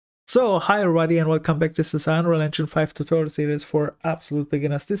So, hi everybody and welcome back. This is Unreal Engine 5 tutorial series for absolute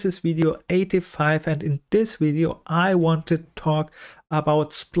beginners. This is video 85 and in this video I want to talk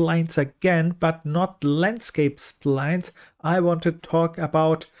about splines again, but not landscape splines. I want to talk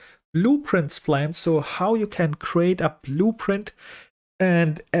about blueprint splines, so how you can create a blueprint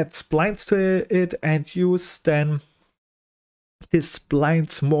and add splines to it and use then this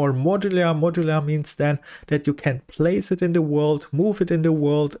splines more modular. Modular means then that you can place it in the world, move it in the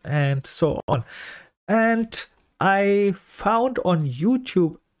world, and so on. And I found on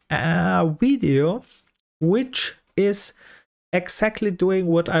YouTube a video which is exactly doing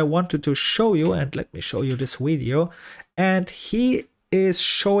what I wanted to show you. And let me show you this video. And he is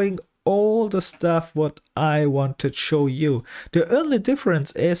showing all the stuff what I wanted to show you. The only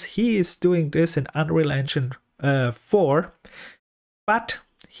difference is he is doing this in Unreal Engine 4, but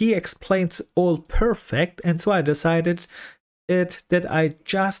he explains all perfect, and so I decided that I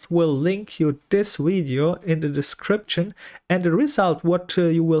just will link you this video in the description. And the result what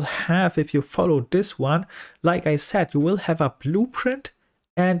you will have if you follow this one, like I said, you will have a blueprint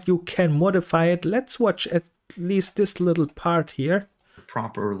and you can modify it. Let's watch at least this little part here.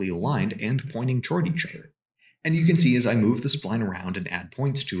 Properly aligned and pointing toward each other. And you can see as I move the spline around and add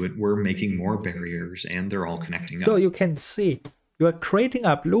points to it, we're making more barriers and they're all connecting up. So you can see you are creating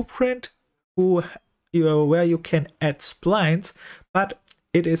a blueprint where you can add splines, but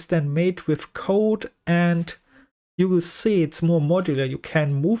it is then made with code and you will see it's more modular. You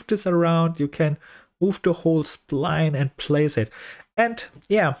can move this around, you can move the whole spline and place it. And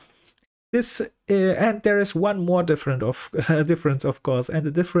yeah, this and there is one more difference of course, and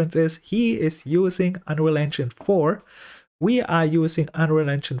the difference is he is using Unreal Engine 4, we are using Unreal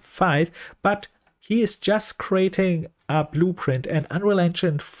Engine 5, but he is just creating a blueprint, and Unreal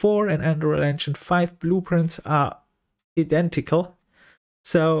Engine 4 and Unreal Engine 5 blueprints are identical.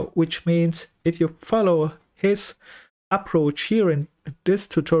 So which means if you follow his approach here in this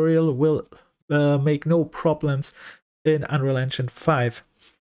tutorial will make no problems in Unreal Engine 5.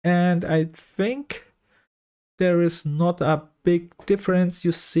 And I think there is not a big difference.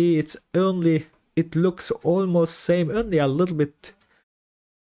 You see it looks almost same, only a little bit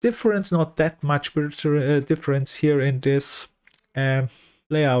difference, not that much difference here in this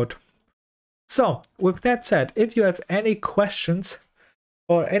layout. So with that said, if you have any questions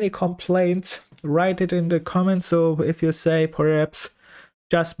or any complaints, write it in the comments. So if you say perhaps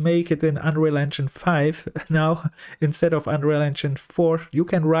just make it in Unreal Engine 5 now instead of Unreal Engine 4, you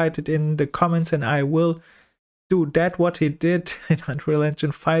can write it in the comments and I will do that what he did in Unreal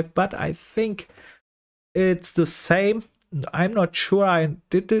Engine 5, but I think it's the same. I'm not sure, I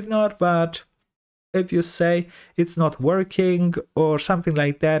did it not, but if you say it's not working or something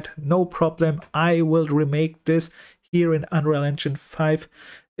like that, no problem. I will remake this here in Unreal Engine 5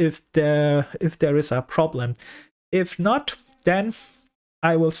 if there is a problem. If not, then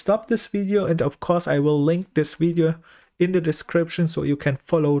I will stop this video, and of course I will link this video in the description so you can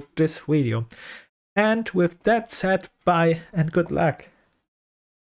follow this video. And with that said, bye and good luck.